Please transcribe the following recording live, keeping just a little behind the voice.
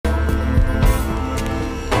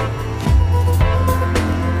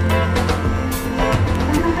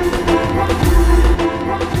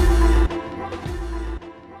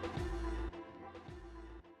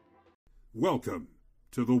Welcome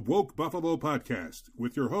to the Woke Buffalo Podcast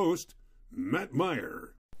with your host, Matt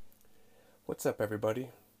Meyer. What's up, everybody?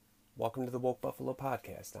 Welcome to the Woke Buffalo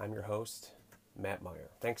Podcast. I'm your host, Matt Meyer.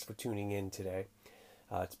 Thanks for tuning in today.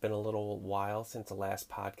 It's been a little while since the last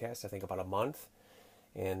podcast, I think about a month,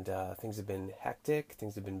 and things have been hectic,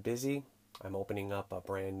 things have been busy. I'm opening up a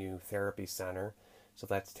brand new therapy center, so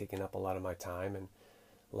that's taken up a lot of my time, and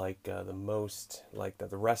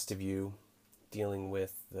the rest of you, dealing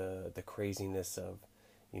with the craziness of,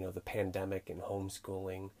 the pandemic and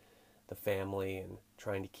homeschooling, the family, and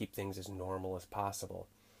trying to keep things as normal as possible.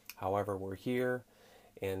 However, we're here,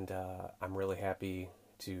 and I'm really happy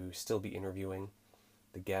to still be interviewing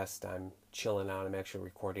the guest. I'm chilling out. I'm actually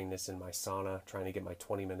recording this in my sauna, trying to get my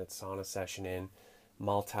 20-minute sauna session in,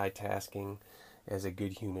 multitasking as a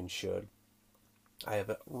good human should. I have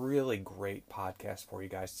a really great podcast for you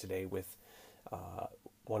guys today with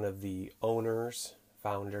one of the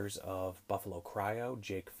founders of Buffalo Cryo,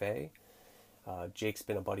 Jake Fay. Jake's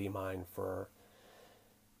been a buddy of mine for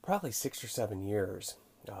probably 6 or 7 years.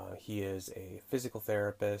 He is a physical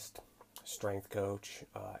therapist, strength coach,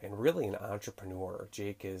 and really an entrepreneur.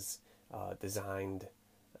 Jake has designed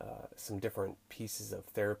some different pieces of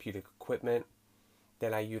therapeutic equipment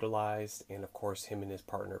that I utilized, and of course him and his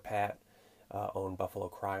partner Pat own Buffalo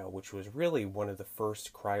Cryo, which was really one of the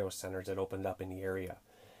first cryo centers that opened up in the area.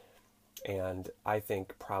 And I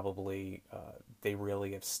think probably they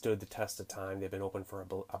really have stood the test of time. They've been open for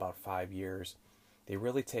about 5 years. They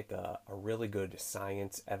really take a really good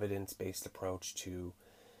science, evidence-based approach to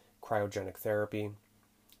cryogenic therapy.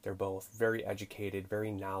 They're both very educated,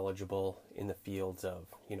 very knowledgeable in the fields of,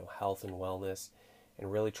 health and wellness,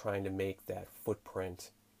 and really trying to make that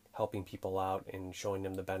footprint, helping people out and showing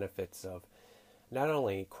them the benefits of not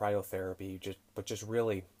only cryotherapy, but just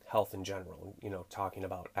really health in general, talking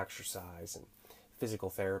about exercise and physical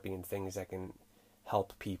therapy and things that can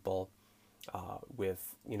help people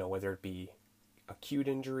with, whether it be acute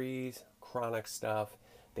injuries, chronic stuff.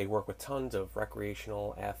 They work with tons of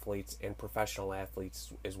recreational athletes and professional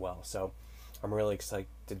athletes as well. So I'm really excited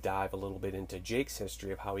to dive a little bit into Jake's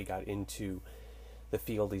history of how he got into the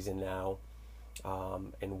field he's in now,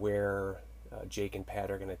 and where Jake and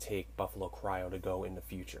Pat are going to take Buffalo Cryo to go in the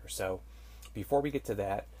future. So before we get to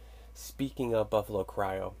that, speaking of Buffalo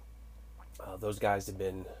Cryo, those guys have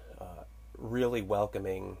been really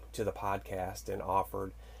welcoming to the podcast and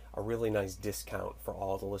offered a really nice discount for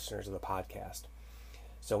all the listeners of the podcast.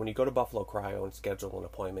 So when you go to Buffalo Cryo and schedule an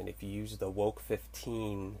appointment, if you use the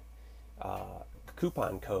WOKE15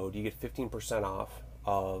 coupon code, you get 15% off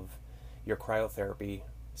of your cryotherapy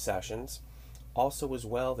sessions. Also, as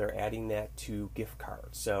well, they're adding that to gift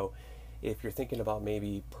cards. So if you're thinking about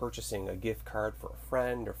maybe purchasing a gift card for a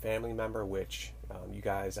friend or family member, which you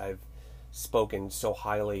guys, I've spoken so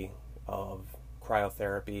highly of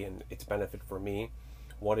cryotherapy and its benefit for me,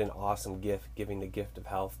 what an awesome gift, giving the gift of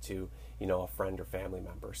health to, a friend or family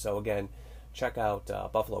member. So again, check out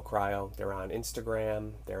Buffalo Cryo. They're on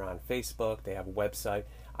Instagram, they're on Facebook, they have a website.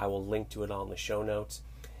 I will link to it all in the show notes,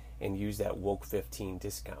 and use that WOKE15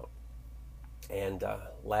 discount. And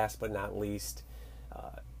last but not least,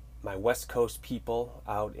 my West Coast people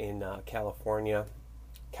out in California,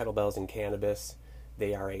 Kettlebells and Cannabis.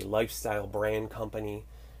 They are a lifestyle brand company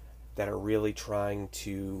that are really trying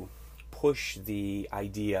to push the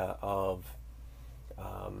idea of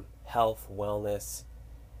health, wellness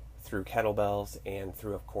through kettlebells and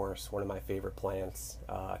through, of course, one of my favorite plants,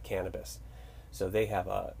 cannabis. So they have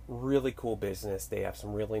a really cool business. They have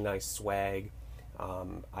some really nice swag.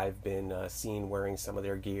 I've been seen wearing some of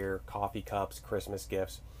their gear, coffee cups, Christmas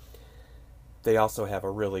gifts. They also have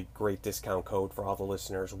a really great discount code for all the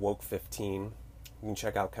listeners, WOKE15. You can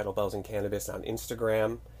check out Kettlebells and Cannabis on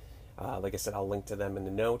Instagram. Like I said, I'll link to them in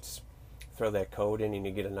the notes. Throw that code in and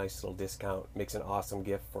you get a nice little discount. Makes an awesome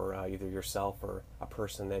gift for either yourself or a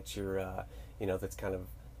person that you're, that's kind of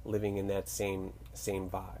living in that same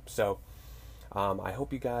vibe. So I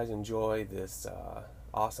hope you guys enjoy this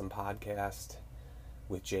awesome podcast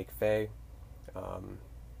with Jake Fay.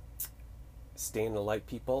 Stay in the light,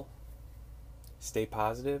 people. Stay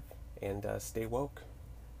positive and stay woke.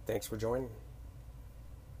 Thanks for joining.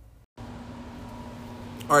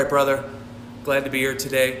 All right, brother. Glad to be here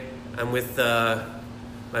today. I'm with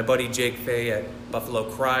my buddy Jake Fay at Buffalo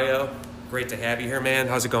Cryo. Great to have you here, man.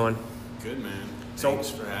 How's it going? Good, man. Thanks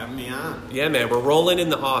for having me on. Yeah, man. We're rolling in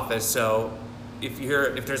the office, so if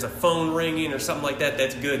there's a phone ringing or something like that,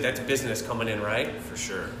 that's good. That's business coming in, right? For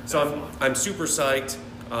sure. So I'm super psyched.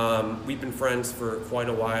 We've been friends for quite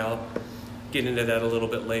a while. Get into that a little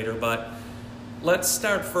bit later, but let's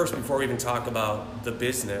start first before we even talk about the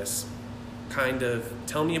business. Kind of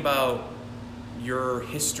tell me about your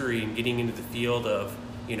history in getting into the field of,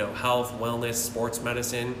 health, wellness, sports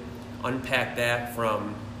medicine. Unpack that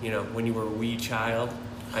from, when you were a wee child.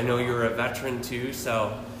 I know you're a veteran too,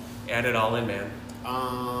 so add it all in, man.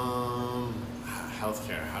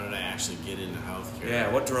 Healthcare. How did I actually get into healthcare?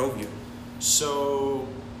 Yeah, what drove you? So,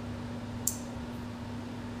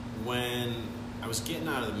 when I was getting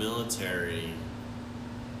out of the military,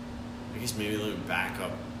 I guess maybe let me back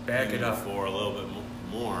up. Back it up. For a little bit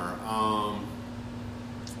more.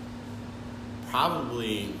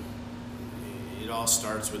 Probably, it all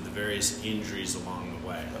starts with the various injuries along the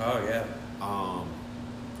way. Oh, yeah.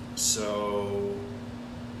 So,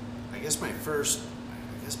 I guess my first,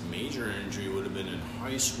 major injury would have been in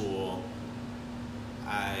high school.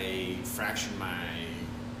 I fractured my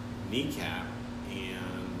kneecap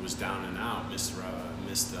and was down and out. Missed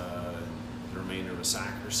the remainder of a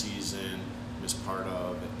soccer season. Missed part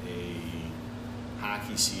of a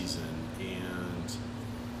hockey season, and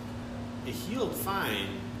it healed fine.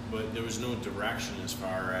 But there was no direction as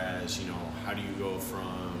far as, how do you go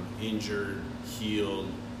from injured, healed,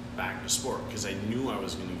 back to sport? Because I knew I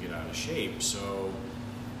was going to get out of shape. So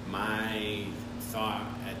my thought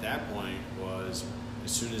at that point was,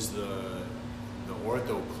 as soon as the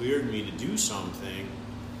ortho cleared me to do something,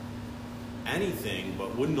 anything,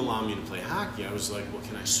 but wouldn't allow me to play hockey, I was like, well,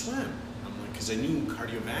 can I swim? I'm like, because I knew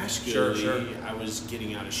cardiovascularly Sure. I was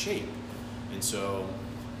getting out of shape. And so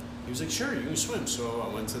he was like, sure, you can swim. So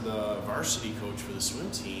I went to the varsity coach for the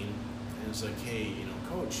swim team, and I was like, hey,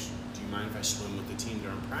 coach, do you mind if I swim with the team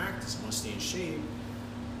during practice? I want to stay in shape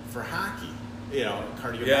for hockey,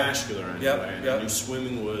 cardiovascular anyway. And I knew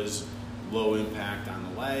swimming was low impact on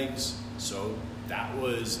the legs. So that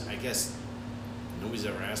was, I guess, nobody's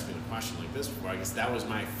ever asked me a question like this before. I guess that was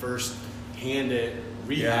my first hand at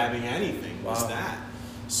rehabbing anything, was that.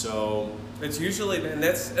 So it's usually, man,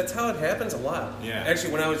 that's how it happens a lot. Yeah.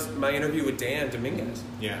 Actually, when I was my interview with Dan Dominguez,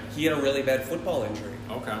 he had a really bad football injury.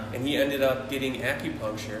 Okay. And he ended up getting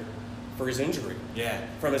acupuncture for his injury. Yeah.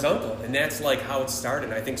 From his uncle, and that's like how it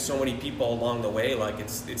started. I think so many people along the way, like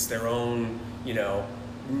it's their own,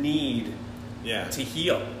 need to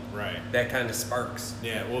heal. Right. That kind of sparks.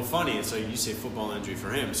 Yeah. Well, funny. It's like you say football injury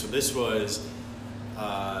for him. So this was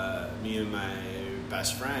me and my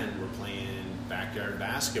best friend were playing backyard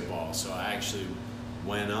basketball. So I actually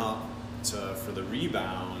went up for the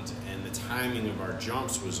rebound, and the timing of our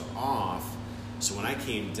jumps was off. So when I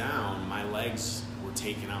came down, my legs were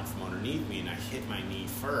taken out from underneath me, and I hit my knee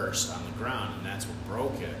first on the ground, and that's what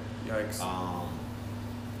broke it. Yikes.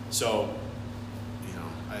 So,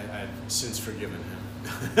 I've since forgiven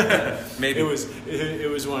him. Maybe it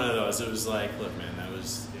was one of those. It was like, look, man, that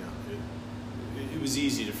was it was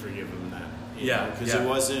easy to forgive him that. Because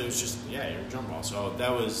it was just you're a jump ball. So it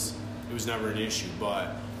was never an issue.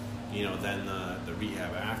 But then the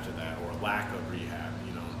rehab after that, or lack of rehab,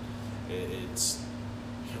 it's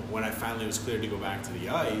when I finally was cleared to go back to the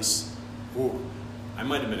ice. I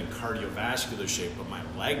might have been in cardiovascular shape, but my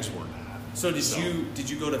legs were not. So did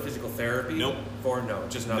you go to physical therapy? Nope.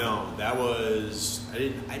 Just nothing. No, that was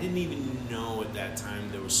I didn't even know at that time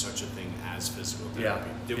there was such a thing as physical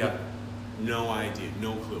therapy. No idea,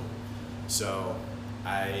 no clue. So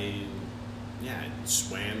I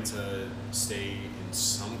swam to stay in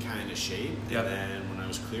some kind of shape, and then when I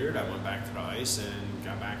was cleared, I went back to the ice and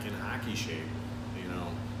got back in hockey shape.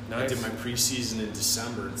 Nice. I did my preseason in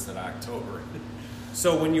December instead of October.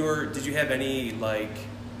 So when did you have any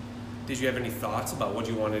thoughts about what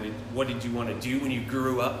did you want to do when you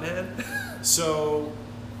grew up, man? So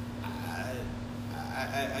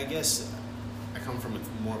I guess I come from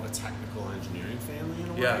more of a technical engineering family in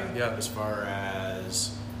a way. Yeah. As far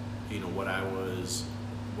as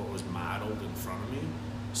what was modeled in front of me.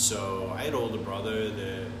 So I had an older brother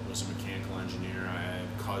that was a mechanical engineer. I had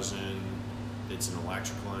a cousin that's an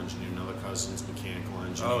electrical engineer. Another cousin's mechanical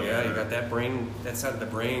engineer. Oh yeah, you got that brain. That side of the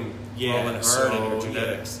brain rolling hard in your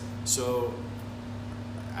genetics. So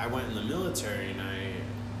I went in the military and I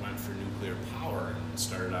went for nuclear power and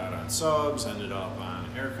started out on subs, ended up on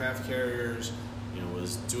aircraft carriers.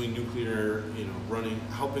 Was doing nuclear,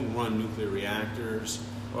 helping run nuclear reactors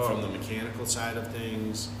from the mechanical side of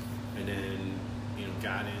things, and then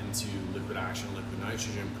got into liquid oxygen, liquid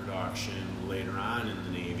nitrogen production later on in the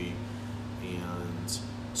Navy, and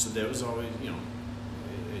so there was always,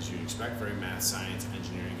 as you'd expect, very math, science,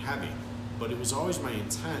 engineering heavy. But it was always my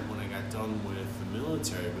intent when I got done with the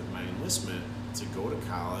military, with my enlistment, to go to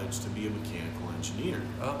college to be a mechanical engineer.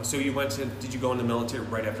 So did you go in the military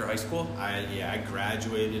right after high school? I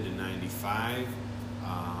graduated in '95,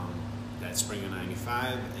 that spring of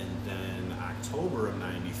 '95, and then October of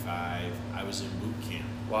 '95, I was in boot camp.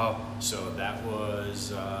 Wow. So that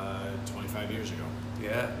was 25 years ago.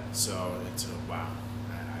 Yeah. So it's wow.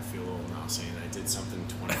 I feel old now saying I did something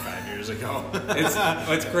 25 years ago.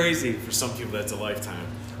 It's crazy. For some people, that's a lifetime.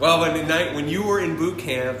 Well, when you were in boot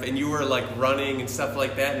camp and you were like running and stuff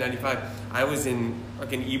like that in '95, I was in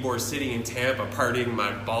fucking Ybor City in Tampa partying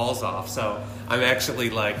my balls off. So I'm actually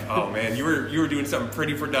like, oh man, you were doing something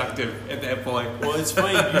pretty productive at that point. Well, it's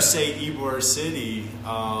funny you say Ybor City.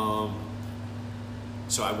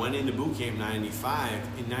 So I went into boot camp '95.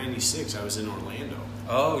 In '96, I was in Orlando.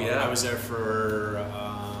 Oh yeah. I was there for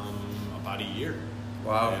about a year.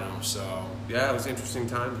 Wow. You know, so yeah, it was an interesting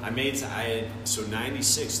time. So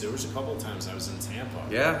 '96. There was a couple of times I was in Tampa.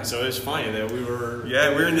 Yeah. So it's funny that we were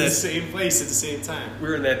in the that same place at the same time.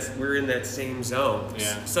 We're in that same zone.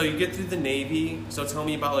 Yeah. So you get through the Navy. So tell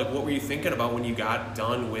me about like what were you thinking about when you got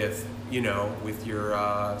done with with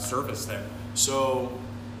your service there? So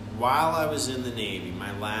while I was in the Navy,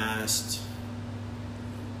 my last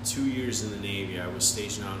 2 years in the Navy, I was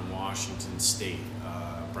stationed out in Washington State,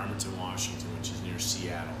 Bremerton, Washington, which is near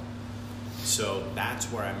Seattle. So that's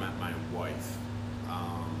where I met my wife.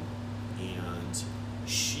 And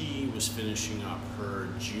she was finishing up her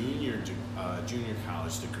junior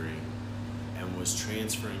college degree and was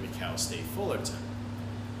transferring to Cal State Fullerton.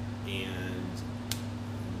 And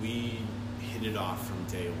we hit it off from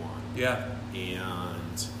day one. Yeah.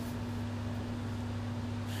 And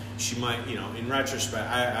she might, in retrospect,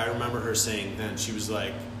 I remember her saying then, she was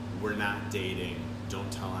like, we're not dating.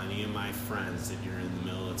 Don't tell any of my friends that you're in the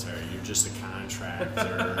military. You're just a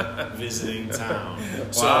contractor visiting town.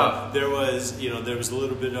 Wow. So there was a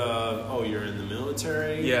little bit of, oh, you're in the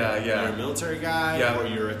military? Yeah. You're a military guy? Yeah. Or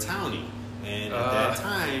you're a townie? And at that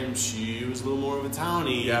time, she was a little more of a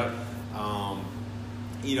townie. Yeah.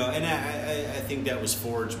 And I think that was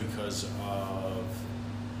forged because of,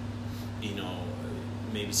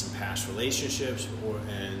 maybe some past relationships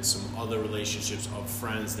and some other relationships of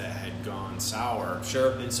friends that had gone sour.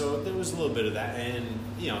 Sure. And so there was a little bit of that. And,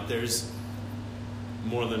 there's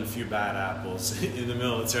more than a few bad apples in the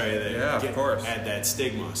military that of course. had that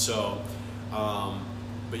stigma. So,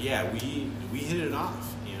 but yeah, we hit it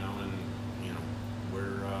off, and,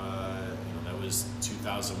 we're, that was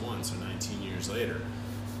 2001, so 19 years later.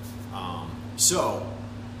 So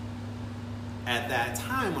at that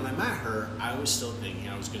time when I met her, I was still thinking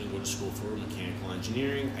I was going to go to school for mechanical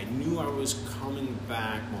engineering. I knew I was coming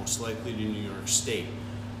back most likely to New York State.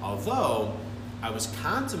 Although I was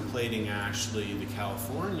contemplating actually the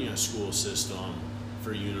California school system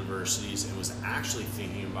for universities and was actually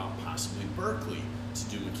thinking about possibly Berkeley to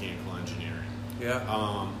do mechanical engineering.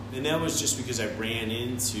 Yeah. And that was just because I ran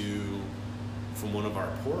into, from one of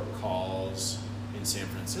our port calls in San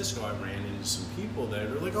Francisco, I ran into some people that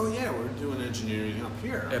were like, "Oh yeah, we're doing engineering up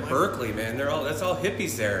here." At Berkeley, man, that's all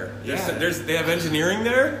hippies there. Yeah. They have engineering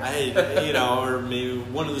there. Or maybe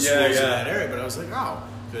one of the schools in that area. But I was like, oh,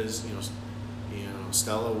 because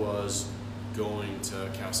Stella was going to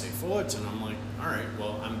Cal State Fullerton. I'm like, all right,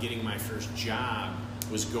 well, I'm getting my first job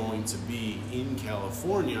was going to be in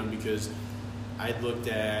California because I'd looked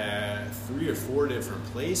at 3 or 4 different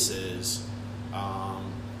places.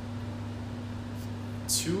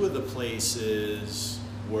 2 of the places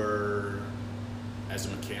were as a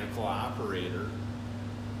mechanical operator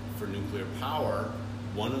for nuclear power.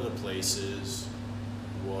 One of the places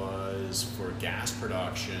was for gas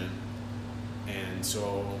production. And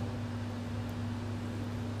so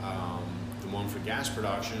the one for gas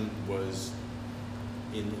production was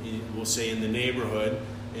we'll say in the neighborhood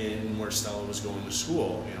in where Stella was going to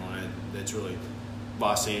school, and that's really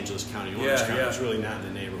Los Angeles County, Orange County. It's really not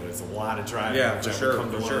in the neighborhood. It's a lot of driving. Yeah, for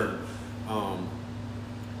sure.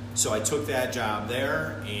 So I took that job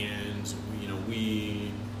there, and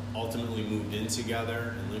we ultimately moved in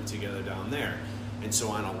together and lived together down there. And so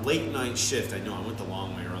on a late night shift, I know I went the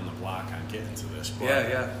long way around the block on getting to this,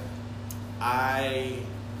 but I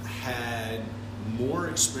had more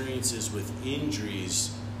experiences with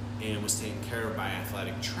injuries and was taken care of by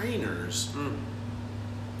athletic trainers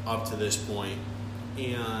up to this point.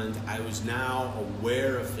 And I was now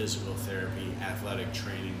aware of physical therapy, athletic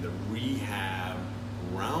training, the rehab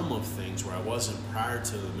realm of things where I wasn't prior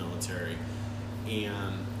to the military.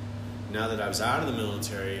 And now that I was out of the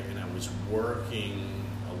military and I was working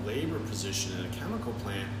a labor position in a chemical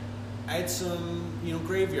plant, I had some,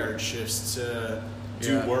 graveyard shifts to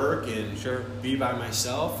do work and be by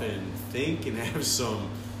myself and think and have some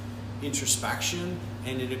introspection.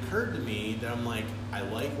 And it occurred to me that I'm like, I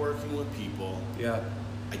like working with people. Yeah.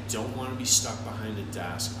 I don't want to be stuck behind a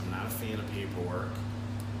desk. I'm not a fan of paperwork.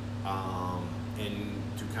 and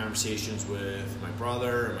through conversations with my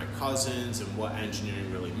brother and my cousins and what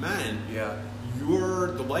engineering really meant,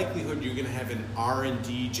 the likelihood you're going to have an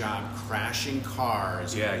R&D job crashing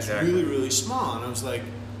cars is really, really small. And I was like,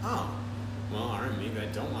 oh, well, all right, maybe I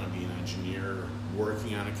don't want to be an engineer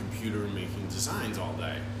working on a computer and making designs all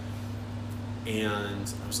day.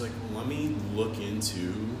 And I was like, well, let me look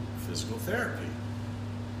into physical therapy.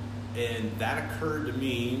 And that occurred to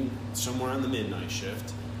me somewhere on the midnight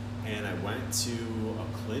shift. And I went to a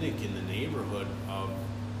clinic in the neighborhood of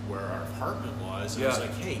where our apartment was. And I was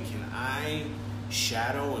like, hey, can I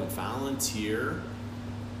shadow and volunteer?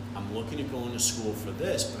 I'm looking at going to school for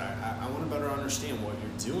this, but I want to better understand what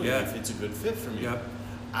you're doing, if it's a good fit for me.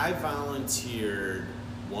 I volunteered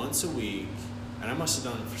once a week, and I must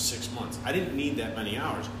have done it for 6 months. I didn't need that many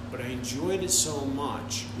hours, but I enjoyed it so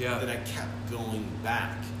much that I kept going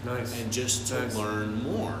back and just to learn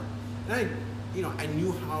more. And I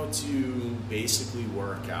knew how to basically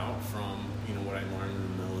work out from what I learned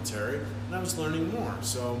in the military, and I was learning more.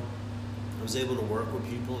 So I was able to work with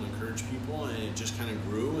people and encourage people, and it just kind of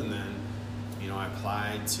grew. And then I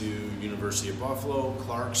applied to University of Buffalo,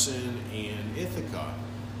 Clarkson, and Ithaca,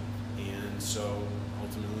 and so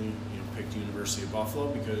ultimately picked University of Buffalo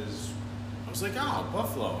because I was like, oh,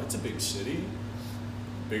 Buffalo, it's a big city,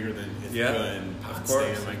 bigger than Ithaca and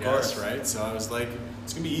Potsdam, I guess, right? So I was like,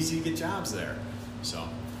 it's gonna be easy to get jobs there. So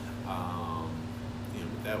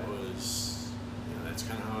that was that's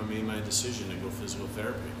kind of how I made my decision to go physical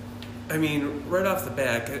therapy. I mean, right off the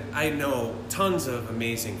bat, I know tons of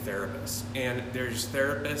amazing therapists, and there's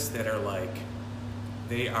therapists that are like,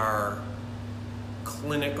 they are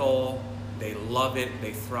clinical, they love it,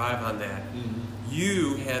 they thrive on that.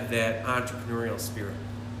 You have that entrepreneurial spirit.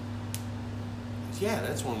 Yeah,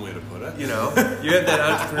 that's one way to put it. You have that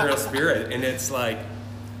entrepreneurial spirit, and it's like,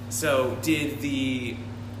 so did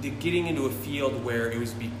getting into a field where it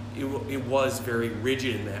was very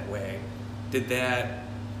rigid in that way,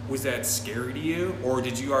 was that scary to you, or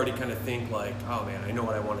did you already kind of think like, oh man, I know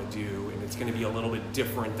what I want to do, and it's going to be a little bit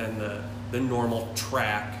different than the normal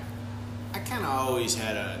track? I kind of always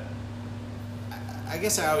had I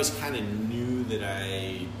guess I always kind of knew that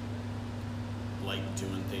I liked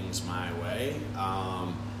doing things my way.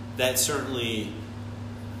 That certainly,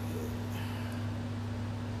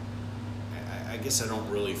 I guess I don't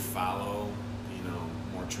really follow,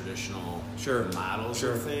 more traditional models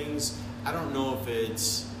of things. I don't know if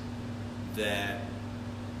it's that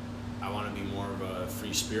I want to be more of a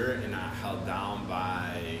free spirit and not held down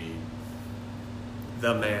by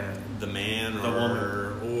the man, the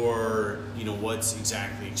woman, or what's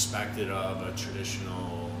exactly expected of a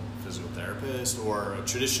traditional physical therapist or a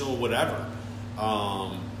traditional whatever.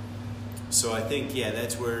 So I think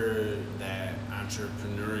that's where that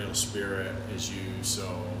entrepreneurial spirit, as you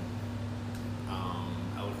so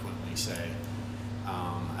eloquently say.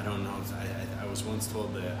 I don't know. I was once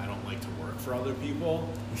told that I don't like to work for other people.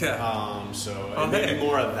 So maybe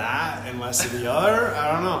more of that and less of the other.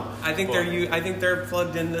 I don't know. I think they're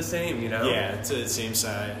plugged in the same. Yeah, it's the same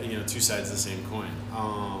side. Two sides of the same coin.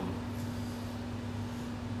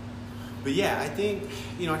 But I think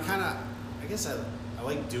I guess I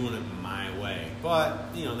like doing it my way.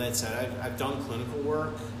 But that said, I've done clinical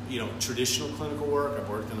work. Traditional clinical work. I've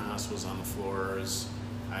worked in hospitals on the floors,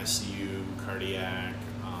 ICU, cardiac.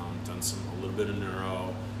 Done a little bit of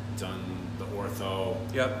neuro, done the ortho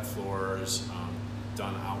floors,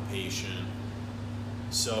 done outpatient.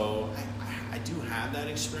 So I do have that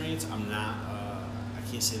experience. I'm not. I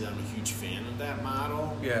can't say that I'm a huge fan of that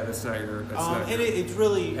model. Yeah, that's not your. It's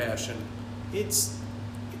really passion.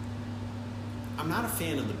 I'm not a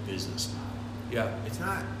fan of the business model. Yeah, it's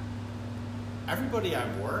not. Everybody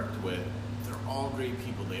I've worked with, they're all great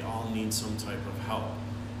people. They all need some type of help.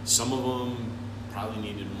 Some of them probably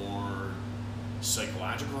needed more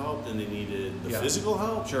psychological help than they needed the physical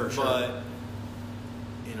help. Sure. But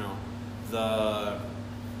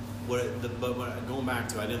going back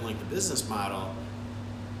to, I didn't like the business model,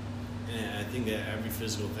 and I think that every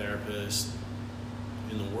physical therapist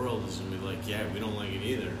in the world is gonna be like, we don't like it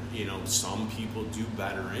either. Some people do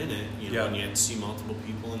better in it. When you have to see multiple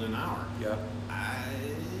people in an hour.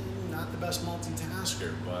 I'm not the best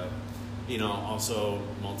multitasker, but. Also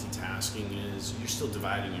multitasking is you're still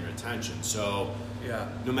dividing your attention. So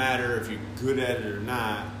no matter if you're good at it or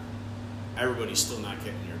not, everybody's still not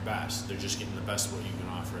getting your best. They're just getting the best of what you can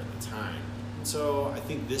offer at the time. And so I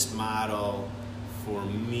think this model for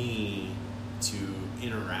me to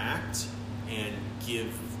interact and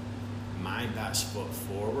give my best foot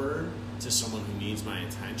forward to someone who needs my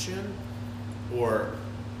attention or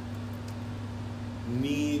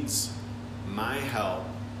needs my help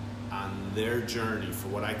on their journey for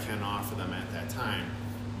what I can offer them at that time,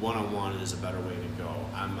 one-on-one is a better way to go.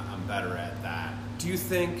 I'm better at that. Do you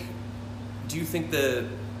think the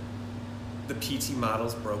PT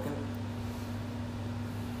model's broken?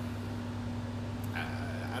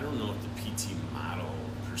 I don't know if the PT model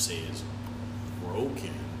per se is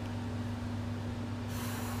broken.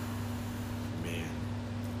 Man,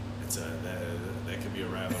 that could be a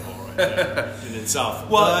rabbit hole right there in itself.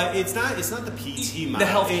 Well, it's not the PT model.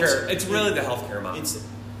 The healthcare. It's really the healthcare model.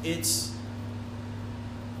 It's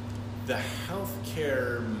the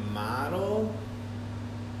healthcare model,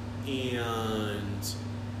 and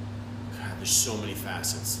God, there's so many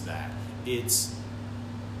facets to that.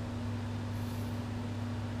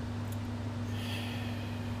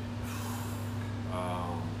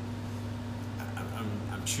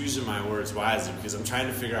 I'm choosing my words wisely because I'm trying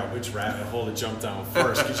to figure out which rabbit hole to jump down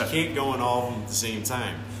first, because you can't go in all of them at the same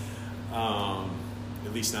time.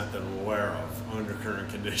 At least not that I'm aware of under current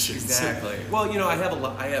conditions. Exactly. Well,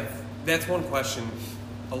 I have. That's one question.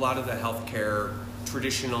 A lot of the healthcare,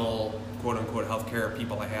 traditional quote unquote healthcare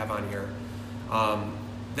people I have on here,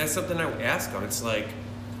 that's something I would ask them. It's like,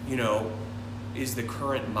 is the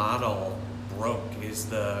current model broke? Is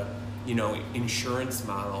the insurance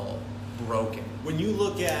model broken? When you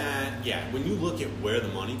look at where the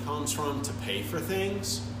money comes from to pay for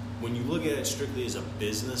things, when you look at it strictly as a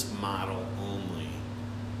business model only,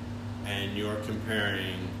 and you're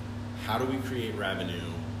comparing how do we create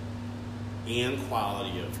revenue and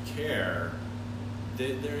quality of care,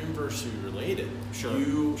 they're inversely related. Sure.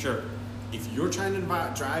 If you're trying to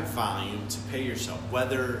drive volume to pay yourself,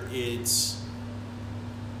 whether it's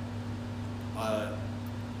a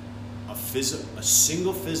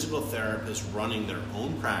single physical therapist running their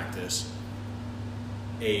own practice,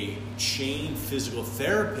 a chain physical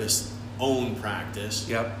therapist owned practice,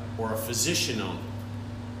 yep, or a physician owned.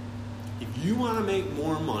 If you want to make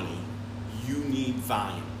more money, you need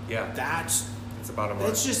volume. Yeah, that's bottom line.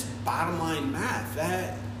 That's just bottom line math.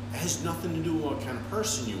 That has nothing to do with what kind of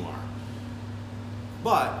person you are.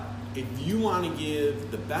 But if you want to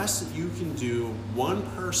give the best that you can do, one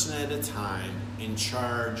person at a time, and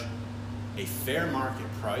charge a fair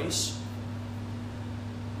market price,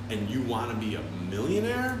 and you want to be a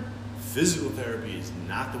millionaire, physical therapy is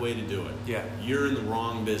not the way to do it. Yeah. You're in the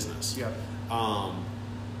wrong business. Yeah.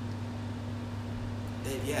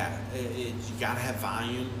 You got to have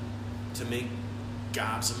volume to make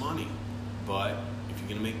gobs of money. But if you're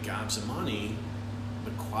going to make gobs of money,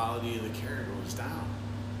 the quality of the care goes down.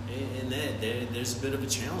 And there's a bit of a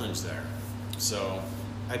challenge there. So,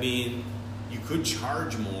 I mean, you could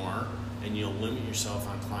charge more and you'll limit yourself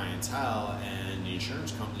on clientele, and the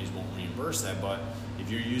insurance companies won't reimburse that. But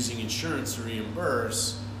if you're using insurance to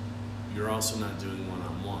reimburse, you're also not doing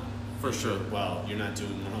one-on-one. For sure. Well, you're not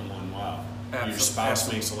doing one-on-one well. Your spouse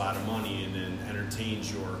Absolutely. makes a lot of money and then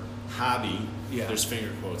entertains your hobby. Yeah. There's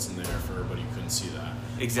finger quotes in there for everybody who couldn't see that.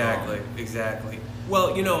 Exactly.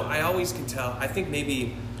 Well, I always can tell. I think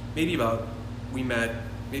maybe about, we met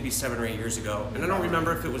maybe 7 or 8 years ago, and I don't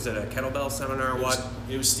remember if it was at a kettlebell seminar or what.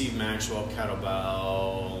 It was Steve Maxwell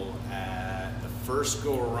kettlebell. At the first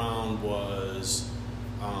go around was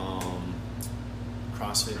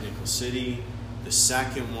CrossFit Nickel City. The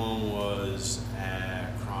second one was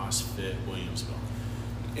at CrossFit Williamsville.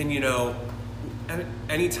 And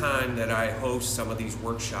anytime that I host some of these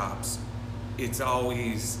workshops, it's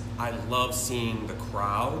always, I love seeing the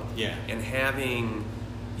crowd. Yeah. And having,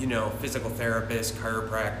 physical therapists,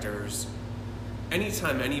 chiropractors,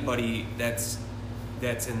 anytime anybody that's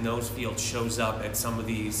in those fields shows up at some of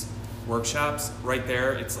these workshops, right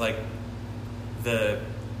there, it's like the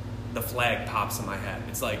flag pops in my head.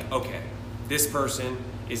 It's like, okay, this person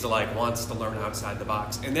is wants to learn outside the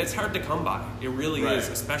box. And that's hard to come by. It really is,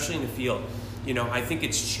 especially in the field. I think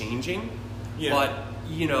it's changing, but,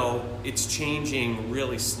 it's changing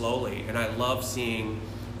really slowly. And I love seeing,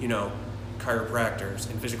 chiropractors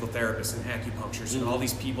and physical therapists and acupuncturists and all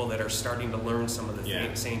these people that are starting to learn some of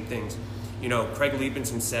the same things. Craig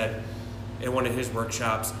Liebinson said in one of his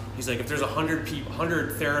workshops, he's like, if there's 100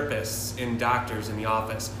 therapists and doctors in the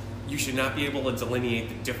office, you should not be able to delineate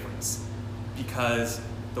the difference, because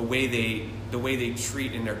the way they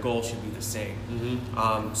treat and their goal should be the same.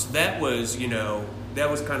 So that was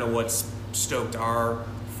kind of what stoked our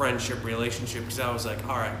friendship relationship, because I was like,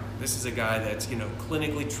 all right, this is a guy that's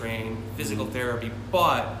clinically trained, physical therapy,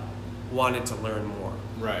 but wanted to learn more.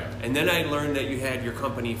 Right. And then I learned that you had your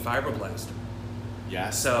company Fibroblaster.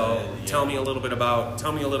 Yes. So tell me a little about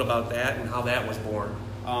that and how that was born.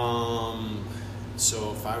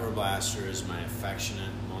 So Fibroblaster is my affectionate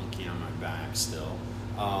monkey on my back still.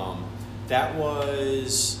 That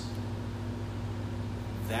was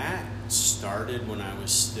that started when I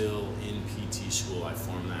was still in PT school. I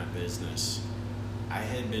formed that business. I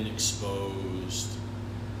had been exposed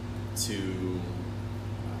to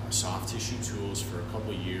soft tissue tools for a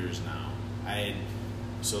couple years now.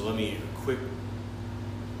 So let me, a quick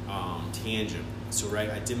tangent. So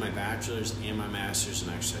I did my bachelor's and my master's in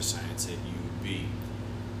exercise science at UB.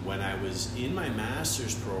 When I was in my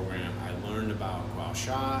master's program, I learned about gua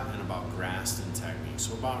sha and about Graston technique.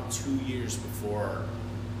 So about 2 years before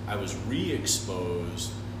I was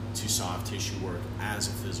re-exposed to soft tissue work as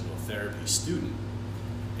a physical therapy student.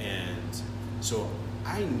 And so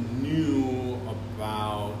I knew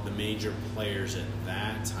about the major players at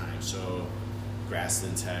that time. So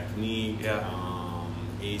Graston technique,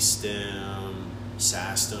 A-Stim,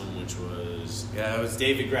 SASTM, which was it was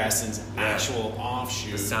David Graston's actual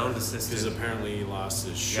offshoot. The sound assistant. Because apparently he lost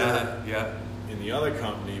his shirt in the other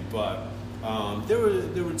company. But there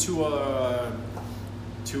were two or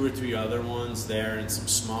three other ones there and some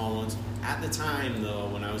small ones. At the time, though,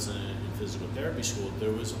 when I was in physical therapy school,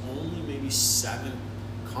 there was only maybe 7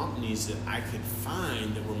 companies that I could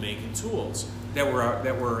find that were making tools. That were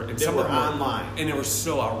online. And they were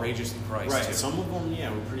so outrageously priced. Right. Too. Some of them,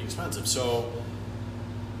 were pretty expensive. So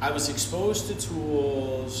I was exposed to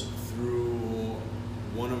tools through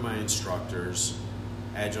one of my instructors,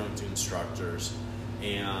 adjunct instructors,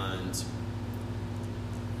 and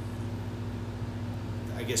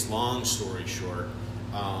I guess long story short,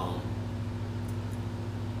 I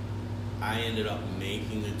ended up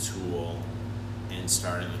making a tool and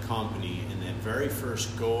starting the company. And that very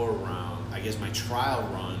first go around, I guess my trial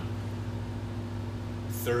run,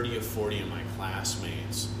 30 or 40 of my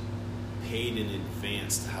classmates paid in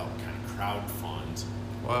advance to help kind of crowdfund.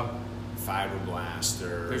 Wow.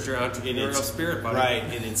 Fibroblaster. There's your entrepreneurial spirit, buddy. Right,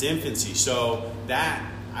 in its infancy. So that,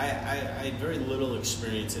 I had very little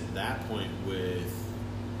experience at that point with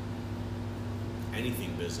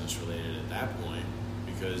anything business related at that point,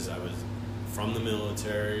 because I was from the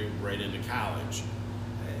military right into college,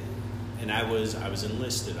 and I was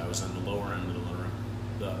enlisted. I was on the lower end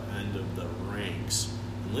of the ranks,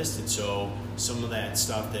 enlisted. So some of that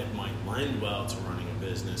stuff that might lend well to running a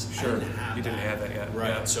business, sure, I didn't have you didn't have that yet, right?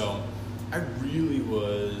 Yeah. So I really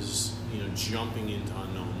was, jumping into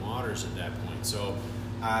unknown waters at that point. So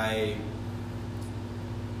I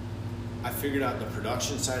figured out the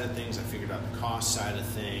production side of things. I figured out the cost side of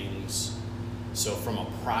things. So from a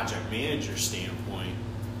project manager standpoint,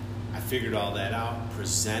 I figured all that out,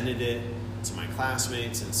 presented it to my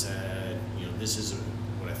classmates and said, this is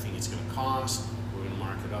what I think it's going to cost. We're going to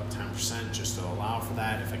mark it up 10% just to allow for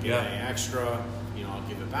that. If I get any extra, I'll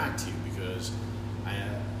give it back to you, because I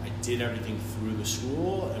did everything through the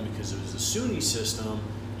school, and because it was the SUNY system,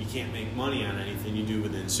 you can't make money on anything you do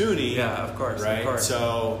within SUNY. Yeah, of course. Right? Of course.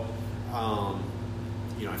 So,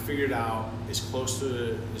 I figured out as close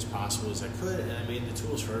to it as possible as I could, and I made the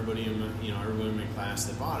tools for everybody in my, everybody in my class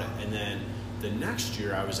that bought it. And then the next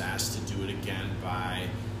year, I was asked to do it again by,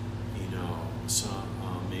 some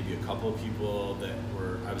maybe a couple of people that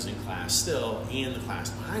I was in class still, and the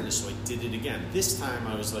class behind us. So I did it again. This time,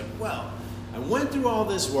 I was like, well, I went through all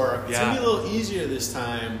this work. It's gonna be a little easier this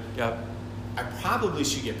time. Yep. I probably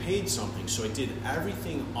should get paid something. So I did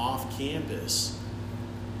everything off campus,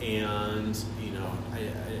 and I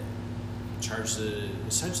charged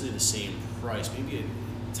essentially the same price, maybe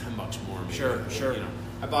 $10 more. Maybe. Sure.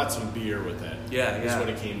 I bought some beer with it. Yeah. Is what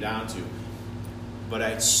it came down to. But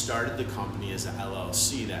I started the company as an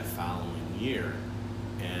LLC that following year,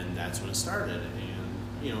 and that's when it started. And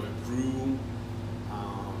it grew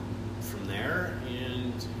from there,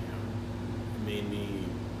 and it made me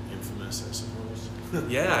infamous, I suppose.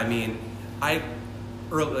 Yeah, I mean, like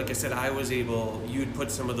I said, you'd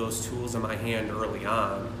put some of those tools in my hand early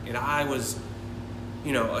on, and I was,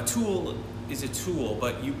 a tool is a tool,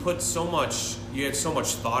 but you had so much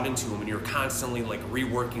thought into them, and you're constantly like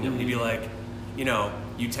reworking them. Mm-hmm. You'd be like,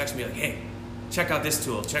 you text me like, hey, check out this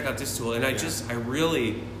tool, and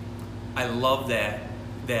I love that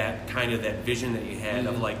kind of that vision that you had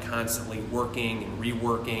of like constantly working and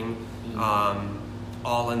reworking,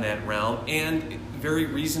 all in that realm, and very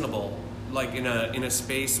reasonable, like in a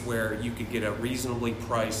space where you could get a reasonably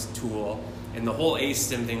priced tool, and the whole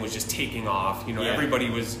A-Stim thing was just taking off. Everybody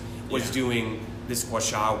was doing this gua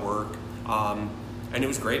sha work, and it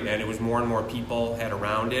was great, man. It was more and more people had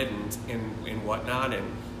around it and whatnot, and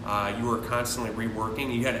you were constantly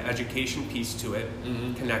reworking. You had an education piece to it,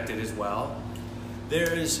 connected as well.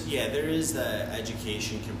 There is the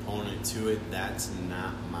education component to it. That's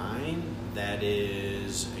not mine. That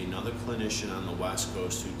is another clinician on the West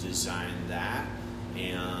Coast who designed that,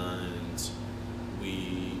 and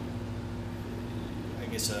we, I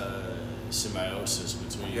guess a symbiosis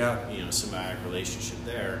between symbiotic relationship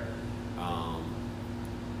there,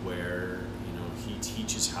 where he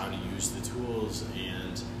teaches how to use the tools,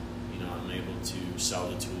 and I'm able to sell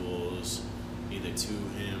the tools either to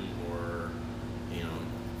him or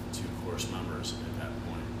to course members at that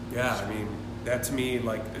point. Yeah, so. I mean, that to me,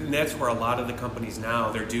 and that's where a lot of the companies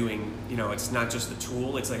now, they're doing, it's not just the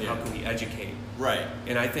tool, it's like, how can we educate? Right.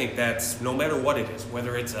 And I think that's, no matter what it is,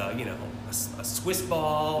 whether it's a Swiss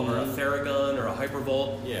ball or a Theragun or a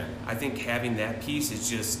Hypervolt, I think having that piece is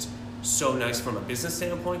just so nice from a business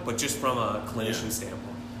standpoint, but just from a clinician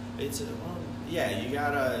standpoint. It's, you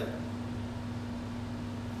gotta,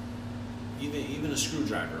 even a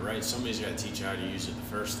screwdriver, right? Somebody's got to teach you how to use it the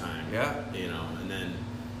first time. Yeah. And then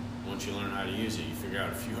once you learn how to use it, you figure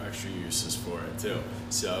out a few extra uses for it too.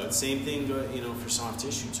 So it's same thing, for soft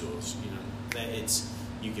tissue tools. That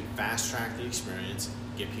you can fast track the experience,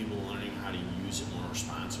 get people learning how to use it more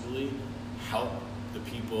responsibly, help the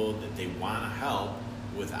people that they want to help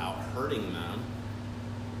without hurting them.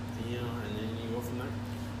 And then you go from there.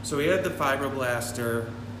 So we had the fibroblaster.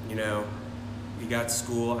 You got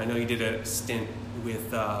school. I know you did a stint with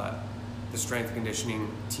the strength and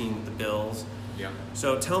conditioning team with the Bills. Yeah.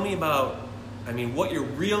 So tell me about, what you're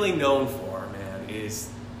really known for, man, is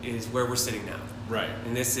where we're sitting now. Right.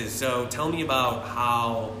 And this is, so tell me about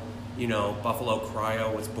how, Buffalo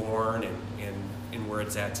Cryo was born and where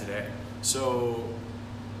it's at today. So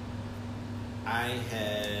I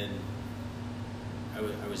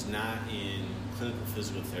was not in clinical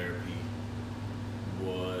physical therapy,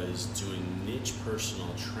 was doing niche personal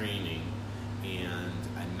training, and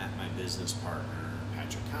I met my business partner,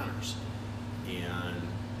 Patrick Connors. And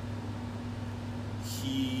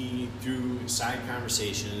he, through side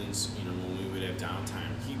conversations, when we would have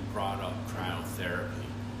downtime, he brought up cryotherapy.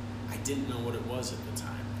 I didn't know what it was at the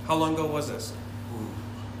time. How long ago was this?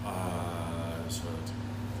 So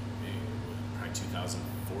probably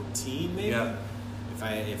 2014, maybe. Yeah. If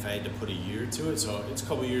I had to put a year to it, so it's a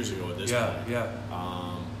couple years ago at this point. Yeah.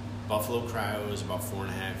 Buffalo Cryo was about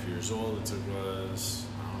 4.5 years old. It took us,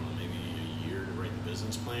 maybe a year to write the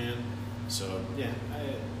business plan. So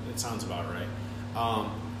that sounds about right.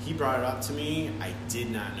 He brought it up to me. I did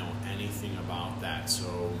not know anything about that.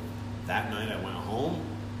 So that night I went home,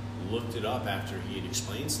 looked it up after he had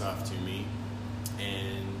explained stuff to me,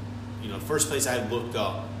 and the first place I looked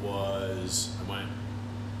up was, I went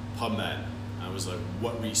PubMed. I was like,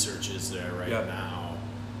 what research is there now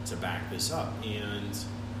to back this up? And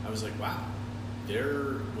I was like, wow,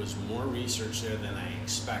 there was more research there than I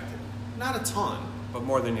expected. Not a ton. But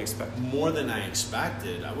more than you expected. More than I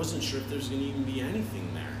expected. I wasn't sure if there's going to even be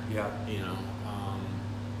anything there. Yeah.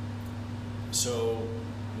 So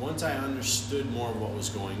once I understood more of what was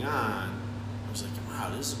going on, I was like, wow,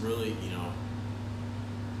 this is really,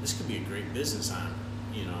 this could be a great business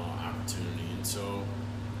opportunity. And so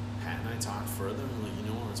Pat and I talked further, and we're like,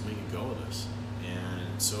 what, let's make it go with this.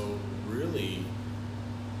 And so really,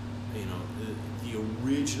 the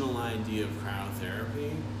original idea of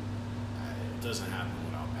cryotherapy, it doesn't happen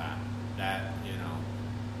without Pat. That,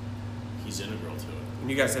 he's integral to it. And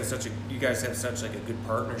you guys have such like a good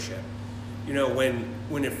partnership.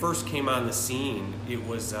 When it first came on the scene, it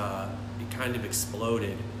was it kind of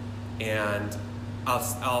exploded. And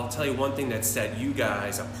I'll tell you one thing that set you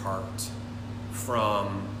guys apart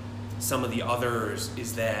from some of the others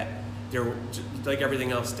is that there, like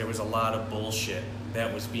everything else, there was a lot of bullshit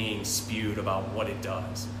that was being spewed about what it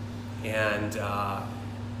does. And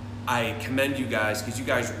I commend you guys because you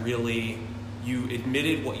guys really, you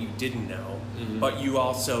admitted what you didn't know, but you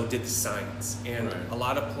also did the science. And a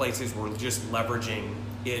lot of places were just leveraging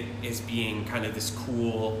it as being kind of this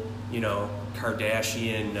cool,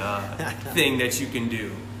 Kardashian thing that you can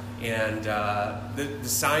do. And the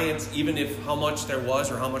science, even if how much there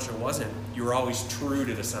was or how much there wasn't, you were always true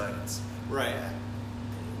to the science. Right.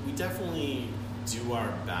 We definitely do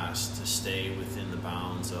our best to stay within the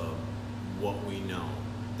bounds of what we know.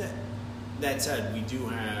 That said, we do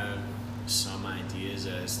have some ideas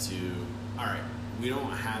as to, all right, we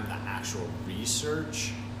don't have the actual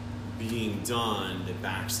research being done that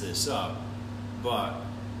backs this up, but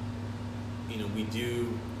we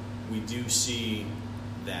do see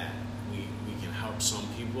that we can help some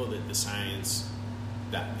people, that the science,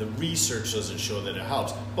 that the research doesn't show that it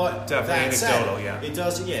helps. But definitely that said, anecdotal, yeah. It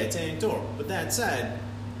does, it's anecdotal. But that said,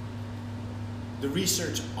 the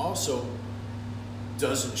research also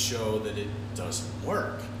doesn't show that it doesn't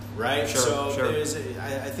work, right? Sure. There's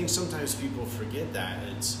I think sometimes people forget that.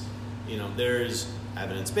 It's, there's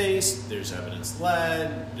evidence-based, there's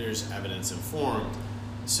evidence-led, there's evidence-informed.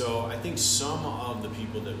 So I think some of the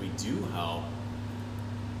people that we do help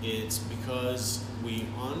it's because we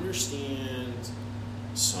understand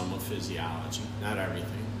some of physiology, not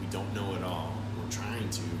everything. We don't know it all. We're trying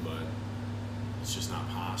to, but it's just not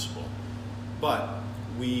possible. But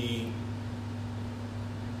we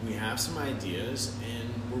have some ideas, and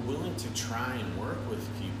we're willing to try and work with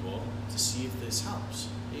people to see if this helps.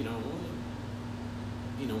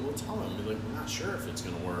 We'll tell them, we're not sure if it's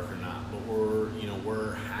going to work or not, but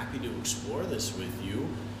we're happy to explore this with you.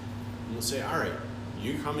 And we'll say, all right,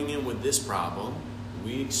 you're coming in with this problem.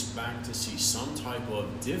 We expect to see some type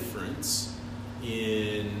of difference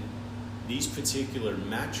in these particular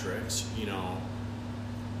metrics,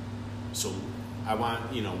 So I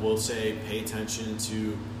want, we'll say, pay attention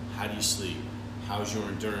to how do you sleep? How's your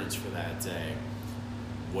endurance for that day?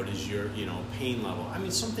 What is your, pain level? I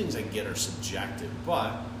mean, some things I get are subjective,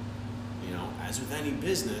 but, as with any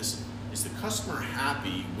business, is the customer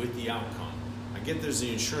happy with the outcome? I get there's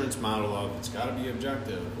the insurance model of it's got to be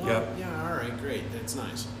objective. Well, Yep. Yeah, all right, great, that's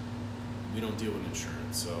nice. We don't deal with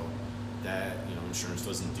insurance, so that, insurance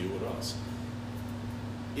doesn't deal with us.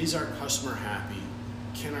 Is our customer happy?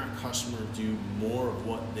 Can our customer do more of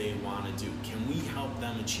what they want to do? Can we help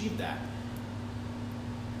them achieve that?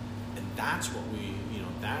 And that's what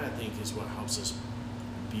that I think is what helps us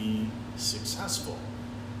be successful,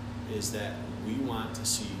 is that we want to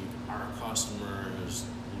see our customers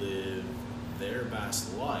live their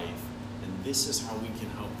best life, and this is how we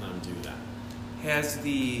can help them do that. Has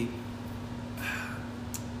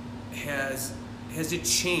it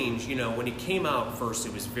changed? When it came out first,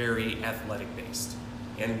 it was very athletic based,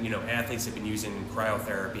 and athletes have been using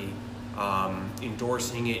cryotherapy,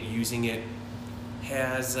 endorsing it, using it.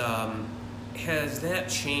 Has that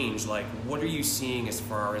changed? Like, what are you seeing as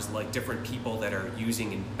far as like different people that are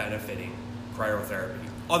using and benefiting cryotherapy,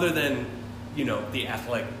 other than the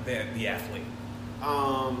athlete?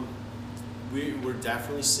 We're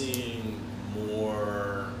definitely seeing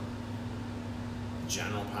more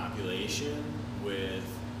general population with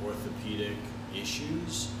orthopedic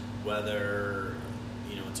issues, whether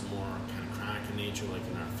it's more kind of chronic in nature, like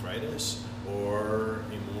an arthritis, or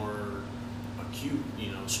a more acute,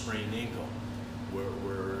 sprained ankle.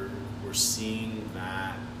 We're seeing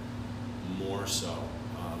that more so.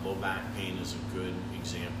 Low back pain is a good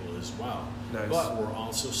example as well. Nice. But we're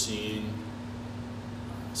also seeing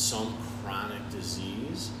some chronic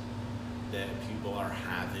disease that people are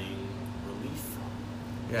having relief from.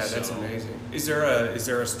 Yeah, that's amazing. Is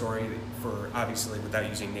there a story for, obviously without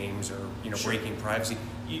using names or Sure. breaking privacy,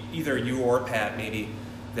 either you or Pat maybe,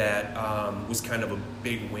 that was kind of a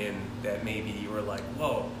big win that maybe you were like,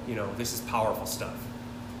 whoa, this is powerful stuff?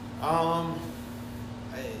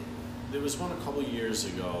 There was one a couple years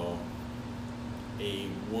ago. A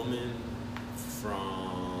woman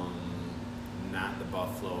from not the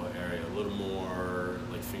Buffalo area, a little more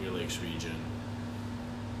like Finger Lakes region,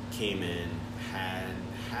 came in,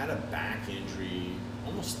 had a back injury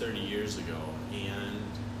almost 30 years ago, and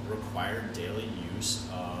required daily use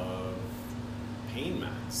of pain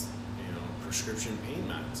meds, prescription pain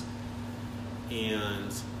meds.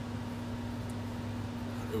 And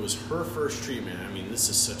it was her first treatment. I mean, this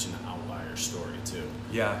is such an outlier story too.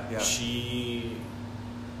 Yeah. She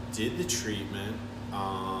did the treatment.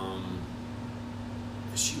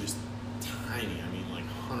 She was tiny. I mean, like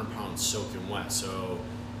 100 pounds soaking wet. So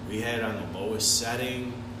we had on the lowest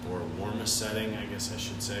setting, or warmest setting, I guess I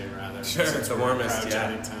should say, rather. Sure, the warmest,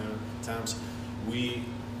 yeah. Times. We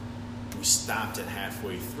stopped it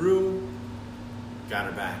halfway through, got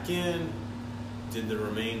her back in, did the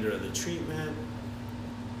remainder of the treatment,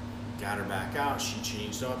 got her back out. She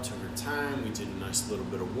changed up, took her time. We did a nice little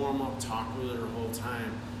bit of warm-up, talked with her the whole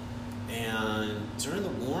time. And during the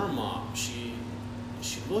warm-up, she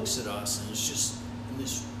looks at us, and it's just in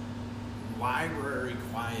this library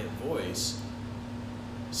quiet voice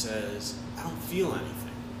says, "I don't feel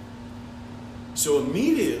anything." So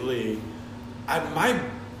immediately, my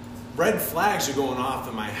red flags are going off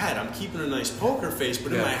in my head. I'm keeping a nice poker face,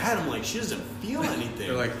 but in my head, I'm like, she doesn't feel anything.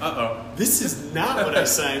 You're like, uh-oh. This is not what I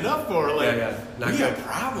signed up for. Like, Not we good. have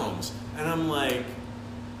problems. And I'm like,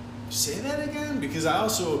 say that again? Because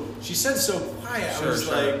she said so quiet. Sure, I was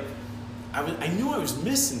sure. like, I knew I was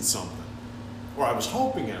missing something. Or I was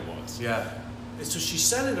hoping I was. Yeah. And so she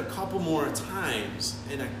said it a couple more times,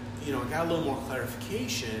 and I got a little more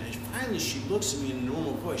clarification. And finally, she looks at me in a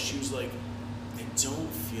normal voice. She was like, "I don't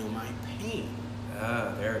feel my pain."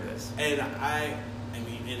 Ah, there it is. And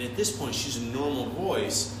and at this point, she's a normal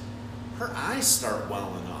voice. Her eyes start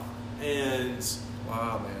welling up, and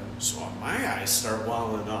Wow, man. so my eyes start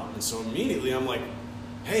welling up, and so immediately I'm like,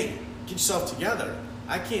 "Hey, get yourself together.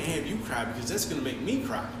 I can't have you cry because that's going to make me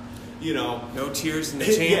cry." you know, no tears in the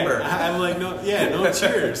chamber. Yeah, I'm like, no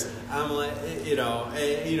tears. I'm like, we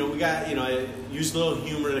got, I used a little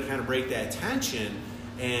humor to kind of break that tension,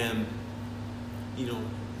 and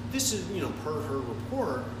this is, per her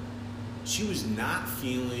report, she was not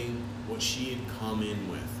feeling what she had come in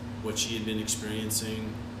with, what she had been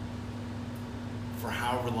experiencing for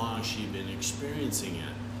however long she had been experiencing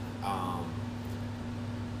it.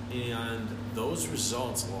 And those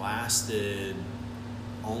results lasted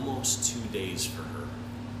almost 2 days for her.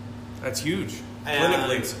 That's huge.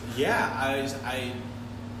 Clinically. Yeah, I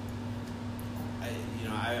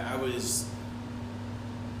was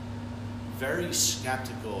very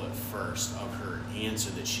skeptical at first of her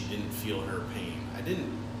answer that she didn't feel her pain. I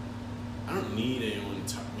don't need anyone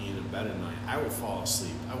to tuck me into bed at night. I will fall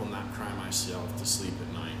asleep. I will not cry myself to sleep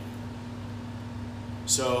at night.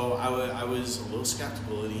 So I was a little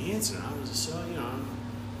skeptical of the answer.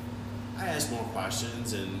 I asked more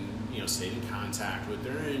questions and, stayed in contact with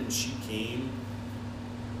her, and she came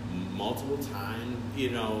multiple times,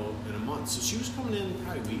 in a month. So she was coming in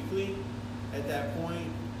probably weekly at that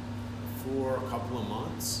point for a couple of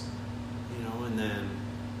months, and then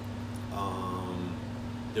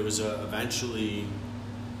there was eventually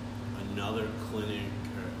another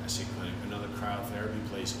another cryotherapy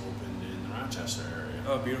place opened in the Rochester area.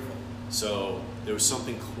 Oh, beautiful. So there was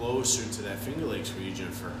something closer to that Finger Lakes region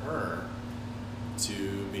for her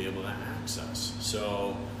to be able to access.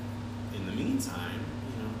 So in the meantime,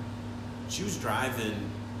 she was driving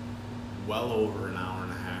well over an hour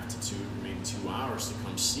and a half to maybe 2 hours to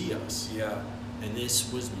come see us. Yeah. And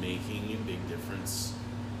this was making a big difference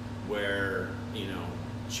where,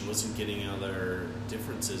 she wasn't getting other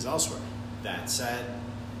differences elsewhere. That said,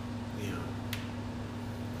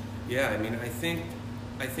 Yeah,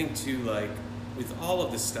 I think too, like, with all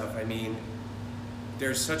of this stuff,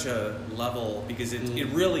 there's such a level, because it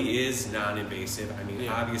really is non-invasive.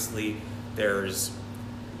 Obviously there's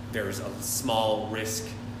a small risk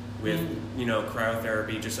with,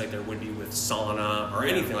 cryotherapy, just like there would be with sauna or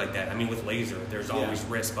anything like that. With laser, there's always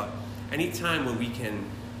risk, but anytime when we can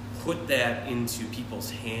put that into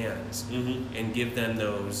people's hands and give them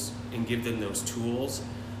those tools,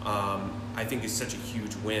 I think is such a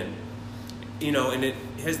huge win. And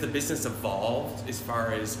has the business evolved as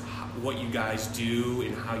far as what you guys do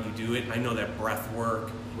and how you do it? I know that breath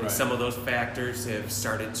work and some of those factors have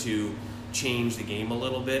started to change the game a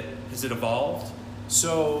little bit. Has it evolved?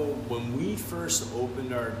 So when we first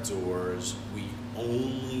opened our doors, we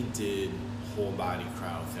only did whole body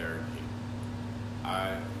cryotherapy.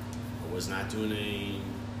 I was not doing any.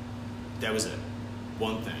 That was it.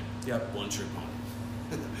 One thing. Yep. One trick pony.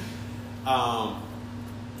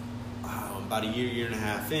 About a year and a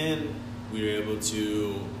half in, we were able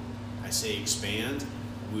to, expand.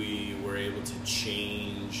 We were able to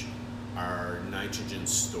change our nitrogen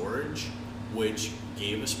storage, which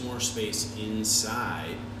gave us more space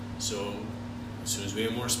inside. So as soon as we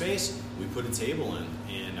had more space, we put a table in,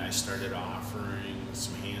 and I started offering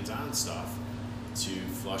some hands-on stuff to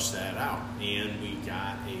flush that out. And we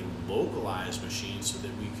got a localized machine so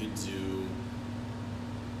that we could do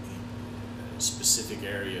specific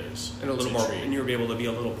areas and a little more, and you were able to be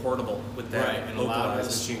a little portable with that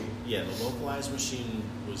localized machine. Yeah, the localized machine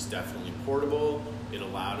was definitely portable. It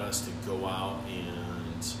allowed us to go out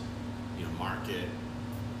and market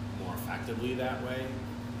more effectively that way,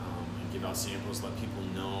 and give out samples, let people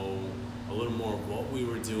know a little more of what we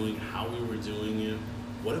were doing, how we were doing it,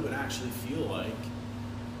 what it would actually feel like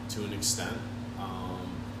to an extent.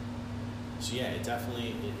 So yeah, it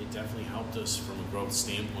definitely helped us from a growth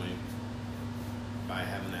standpoint by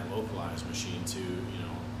having that localized machine to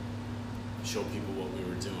show people what we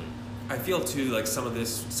were doing. I feel too like some of the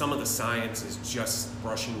science is just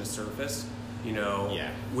brushing the surface,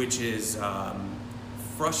 which is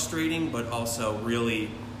frustrating, but also really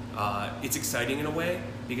it's exciting in a way,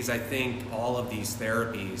 because I think all of these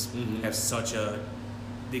therapies have such a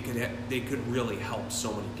they could really help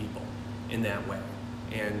so many people in that way,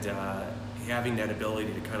 and having that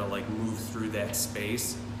ability to kind of like move through that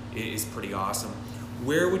space is pretty awesome.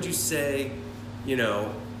 Where would you say,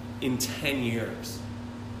 in 10 years,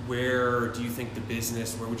 where do you think the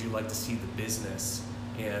business, where would you like to see the business?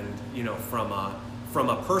 And, from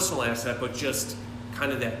a personal aspect, but just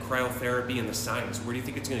kind of that cryotherapy and the science, where do you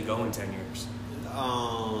think it's going to go in 10 years?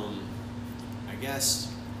 I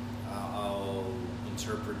guess I'll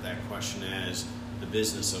interpret that question as the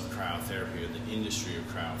business of cryotherapy, or the industry of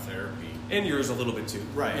cryotherapy. And yours a little bit too.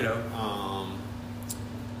 Right.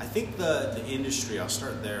 I think the industry, I'll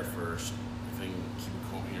start there first, if I can keep a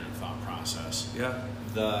coherent thought process. Yeah.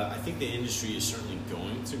 I think the industry is certainly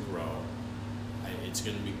going to grow. It's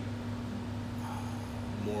going to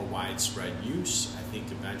more widespread use, I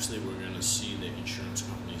think eventually we're going to see that insurance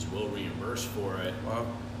companies will reimburse for it. Wow.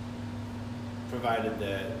 Provided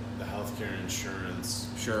that the healthcare insurance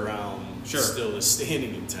Sure. realm Sure. still is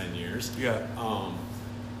standing in 10 years. Yeah.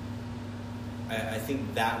 I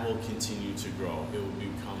think that will continue to grow. It will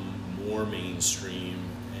become more mainstream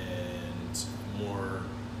and more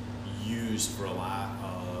used for a lot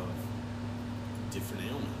of different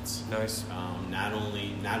ailments. Nice. Not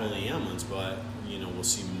only ailments, but we'll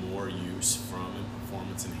see more use from a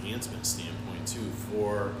performance enhancement standpoint too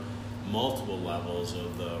for multiple levels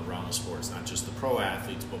of the realm of sports, not just the pro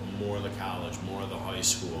athletes, but more the college, more the high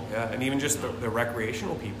school. Yeah, and even just the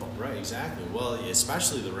recreational people. Right, exactly. Well,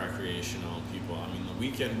 especially the recreational people. I mean, the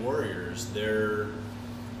weekend warriors,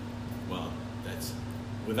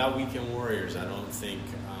 without weekend warriors, I don't think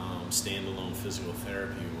standalone physical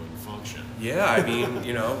therapy would function. Yeah, I mean,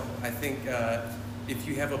 I think if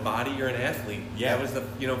you have a body, you're an athlete. Yeah. That was the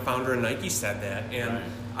founder of Nike said that, and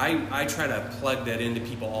Right. I try to plug that into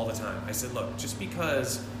people all the time. I said, look, just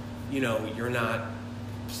because you're not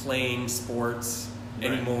playing sports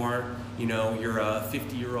Right. anymore, you're a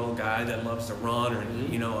 50-year-old guy that loves to run, or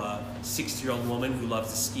Mm-hmm. a 60-year-old woman who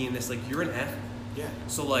loves to ski and this, like, you're an athlete. Yeah.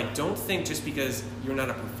 So, like, don't think just because you're not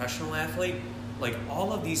a professional athlete, like,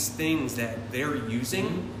 all of these things that they're using,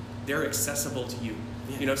 Mhm. they're accessible to you.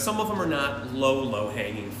 Yeah. Some of them are not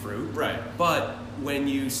low-hanging fruit. Right. But when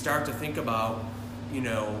you start to think about,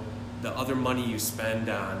 the other money you spend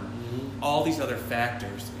on Mm-hmm. all these other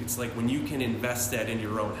factors, it's like when you can invest that in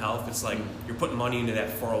your own health, it's like you're putting money into that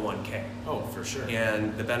 401k. Oh, for sure.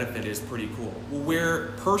 And the benefit is pretty cool.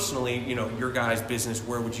 Where, personally, your guys' business,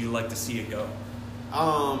 where would you like to see it go?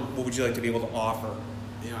 What would you like to be able to offer?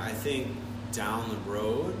 I think down the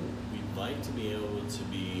road, we'd like to be able to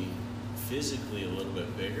be physically a little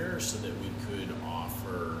bit bigger so that we could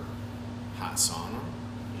offer hot sauna,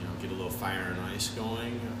 get a little fire and ice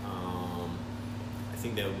going. I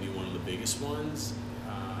think that would be one of the biggest ones.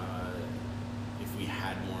 If we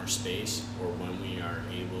had more space, or when we are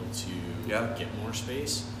able to get more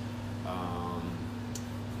space,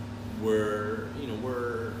 we're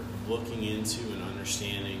looking into and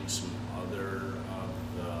understanding some other of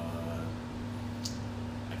the,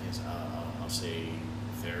 I guess I'll say,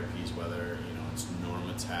 therapies, whether it's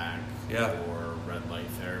Normatec or red light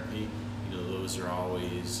therapy. Those are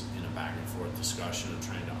always in a back and forth discussion of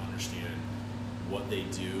trying to understand what they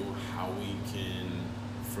do, how we can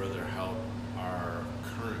further help our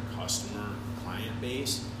current customer client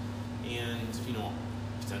base, and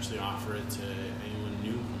potentially offer it to anyone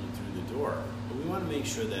new coming through the door. But we want to make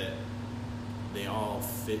sure that they all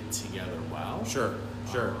fit together well. Sure.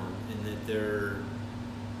 And that they're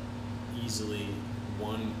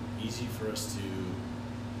easy for us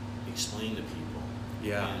to explain to people.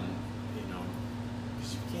 Yeah. And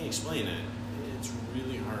because if you can't explain it, it's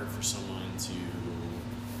really hard for someone to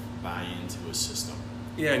buy into a system.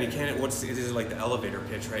 Yeah, and you can't. This is like the elevator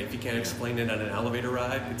pitch, right? If you can't explain it on an elevator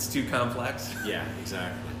ride, it's too complex. Yeah,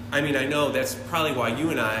 exactly. I mean, I know that's probably why you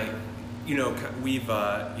and I, we've,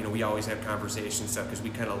 we always have conversations and stuff because we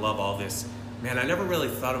kind of love all this. Man, I never really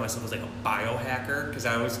thought of myself as like a biohacker because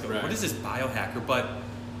I always go, what is this biohacker? But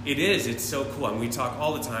it is. It's so cool. I mean, we talk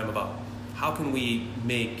all the time about how can we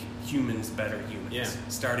make humans better humans,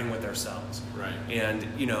 starting with ourselves. Right. And,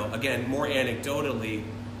 again, more anecdotally,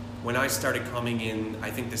 when I started coming in, I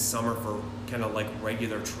think this summer for kind of like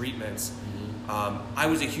regular treatments, I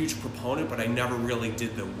was a huge proponent, but I never really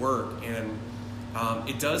did the work. And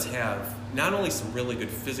it does have not only some really good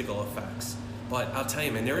physical effects, but I'll tell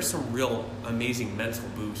you, man, there are some real amazing mental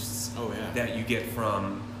boosts that you get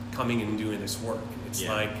from coming in and doing this work. It's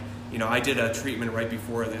like, I did a treatment right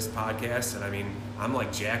before this podcast, and I mean, I'm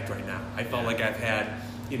like jacked right now. I felt like I've had,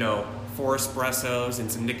 4 espressos and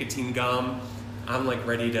some nicotine gum. I'm like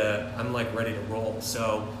ready to roll.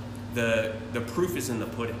 So the proof is in the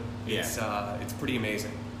pudding. It's pretty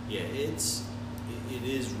amazing. Yeah, it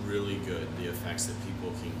is really good, the effects that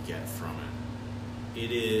people can get from it.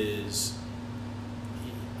 It is,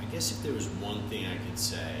 I guess if there was one thing I could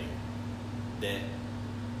say, that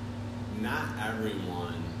not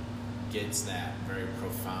everyone gets that very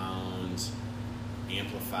profound,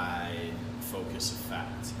 amplified focus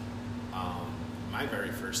effect. My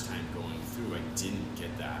very first time going through, I didn't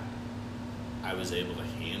get that. I was able to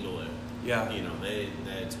handle it. Yeah.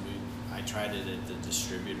 I tried it at the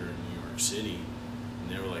distributor in New York City,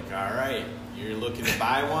 and they were like, "All right, you're looking to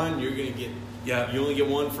buy one. You're gonna get. You only get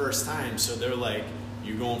one first time." So they're like,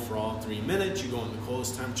 "You're going for all 3 minutes. You're going the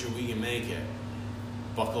coldest temperature we can make it.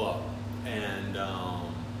 Buckle up." And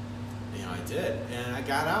I did, and I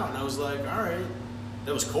got out, and I was like, "All right,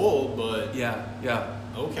 that was cold, but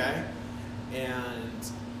Okay.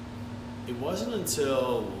 And it wasn't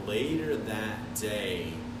until later that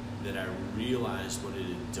day that I realized what it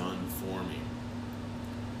had done for me.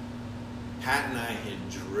 Pat and I had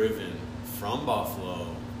driven from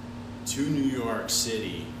Buffalo to New York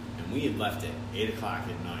City, and we had left at 8 o'clock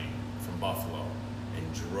at night from Buffalo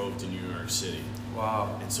and drove to New York City.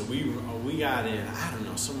 Wow. And so we got in, I don't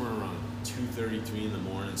know, somewhere around 2:33 in the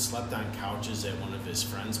morning, slept on couches at one of his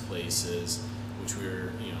friends' places, which we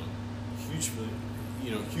were,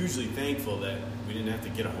 hugely thankful that we didn't have to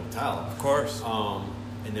get a hotel. Of course.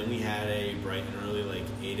 And then we had a bright and early,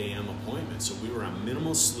 8 a.m. appointment. So we were on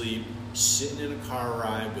minimal sleep, sitting in a car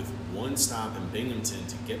ride with one stop in Binghamton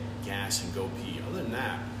to get gas and go pee. Other than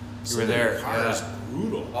that, you were there. The car is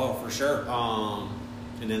brutal. Oh, for sure.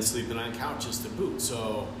 And then sleeping on couches to boot.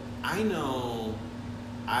 So I know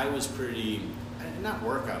I was pretty, not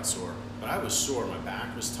workout sore, but I was sore. My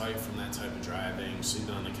back was tight from that type of driving,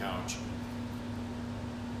 sleeping on the couch.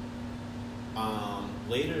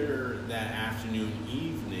 Later that afternoon,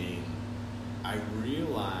 evening, I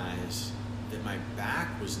realized that my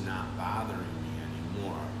back was not bothering me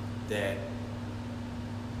anymore. That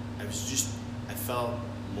I felt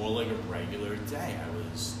more like a regular day. I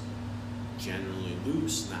was generally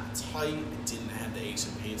loose, not tight. I didn't have the aches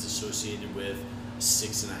and pains associated with a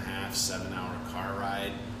 6.5, 7 hour car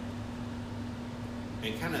ride.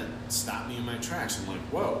 It kind of stopped me in my tracks. I'm like,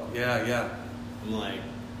 whoa. Yeah. I'm like,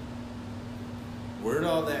 where'd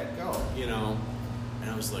all that go? And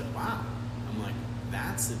I was like, wow. I'm like,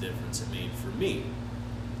 that's the difference it made for me.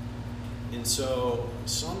 And so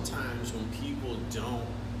sometimes when people don't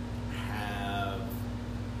have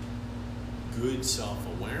good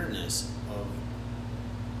self-awareness of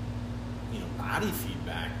body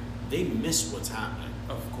feedback, they miss what's happening.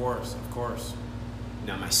 Of course.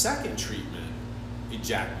 Now my second treatment, it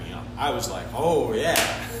jacked me up. I was like, oh yeah,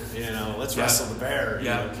 let's wrestle the bear,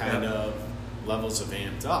 kind of levels of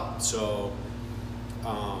amped up. So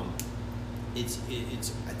it's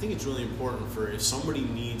I think it's really important for, if somebody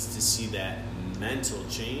needs to see that mental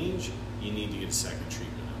change, you need to get a second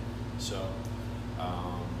treatment. So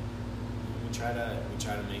we try to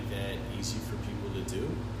make that easy for people to do.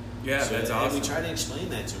 Yeah, so, that's awesome. And we try to explain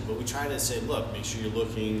that to them, but we try to say, look, make sure you're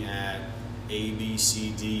looking at A, B,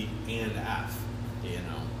 C, D, and F.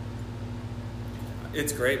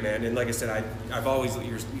 It's great, man. And like I said, I've always,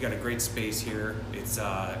 you got a great space here. It's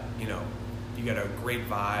you got a great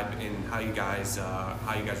vibe in how you guys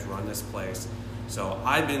run this place. So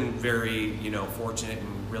I've been very fortunate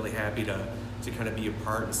and really happy to kind of be a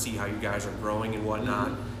part and see how you guys are growing and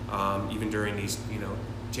whatnot. Even during these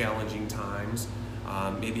challenging times.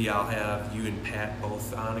 Maybe I'll have you and Pat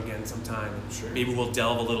both on again sometime. Sure. Maybe we'll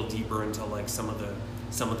delve a little deeper into some of the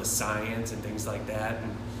science and things like that,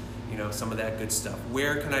 and some of that good stuff.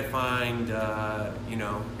 Where can I find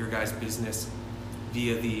your guys' business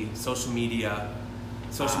via the social media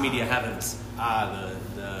heavens?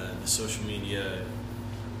 The social media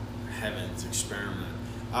heavens experiment.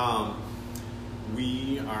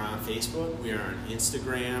 We are on Facebook. We are on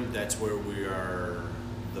Instagram. That's where we are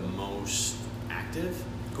the most active.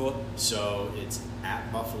 Cool. So it's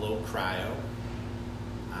at Buffalo Cryo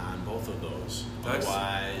on both of those. Nice.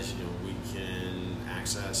 Otherwise, we can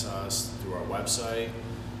access us through our website,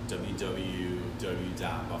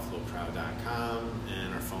 www.buffalocryo.com,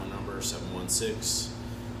 and our phone number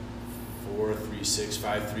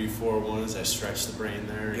 716-436-5341. As I stretch the brain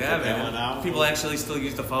there. Yeah, man. That one out. People actually still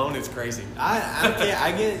use the phone. It's crazy.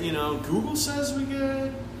 I get Google says we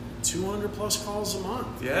get 200 plus calls a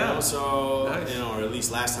month. Yeah. So, nice. Or at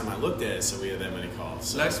least last time I looked at it, so we had that many calls.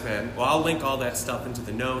 So. Nice, man. Well, I'll link all that stuff into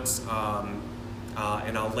the notes, and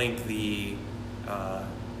I'll link the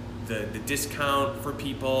discount for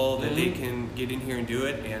people that they can get in here and do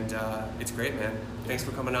it. And it's great, man. Thanks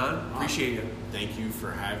for coming on. Appreciate you. Thank you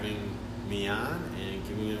for having me on and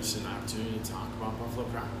giving us an opportunity to talk about Buffalo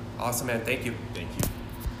Cryo. Awesome, man. Thank you. Thank you.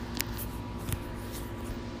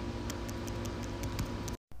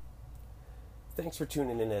 Thanks for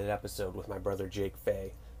tuning in to that episode with my brother Jake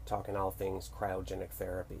Fay, talking all things cryogenic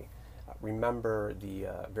therapy. Remember the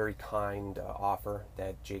very kind offer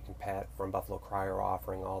that Jake and Pat from Buffalo Cryo are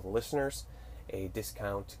offering all the listeners. A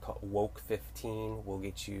discount called WOKE15 will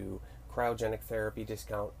get you cryogenic therapy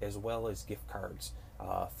discount as well as gift cards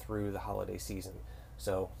through the holiday season.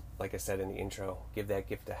 So, like I said in the intro, give that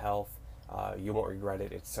gift to health. You won't regret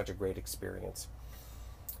it. It's such a great experience.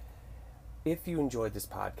 If you enjoyed this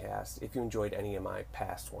podcast, if you enjoyed any of my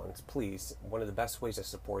past ones, please, one of the best ways to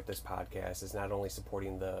support this podcast is not only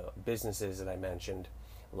supporting the businesses that I mentioned,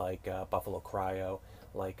 like Buffalo Cryo,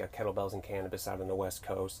 like Kettlebells and Cannabis out on the West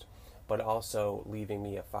Coast, but also leaving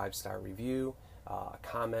me a 5-star review,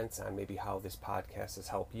 comments on maybe how this podcast has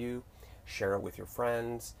helped you. Share it with your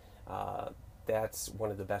friends. That's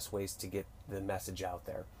one of the best ways to get the message out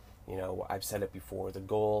there. You know, I've said it before, the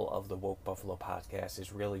goal of the Woke Buffalo podcast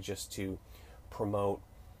is really just to promote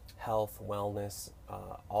health, wellness,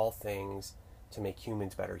 all things to make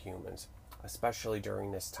humans better humans, especially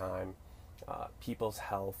during this time. People's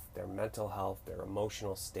health, their mental health, their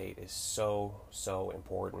emotional state is so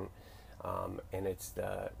important. And it's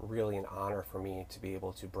really an honor for me to be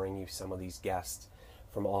able to bring you some of these guests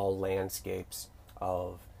from all landscapes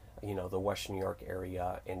of, you know, the Western New York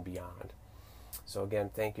area and beyond. So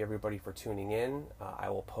again, thank you everybody for tuning in. I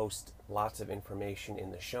will post lots of information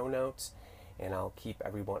in the show notes, and I'll keep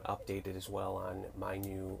everyone updated as well on my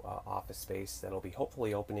new office space that'll be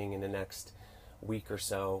hopefully opening in the next week or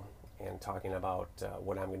so, and talking about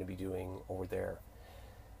what I'm going to be doing over there.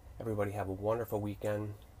 Everybody have a wonderful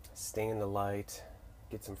weekend. Stay in the light,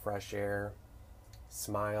 get some fresh air,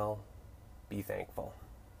 smile, be thankful.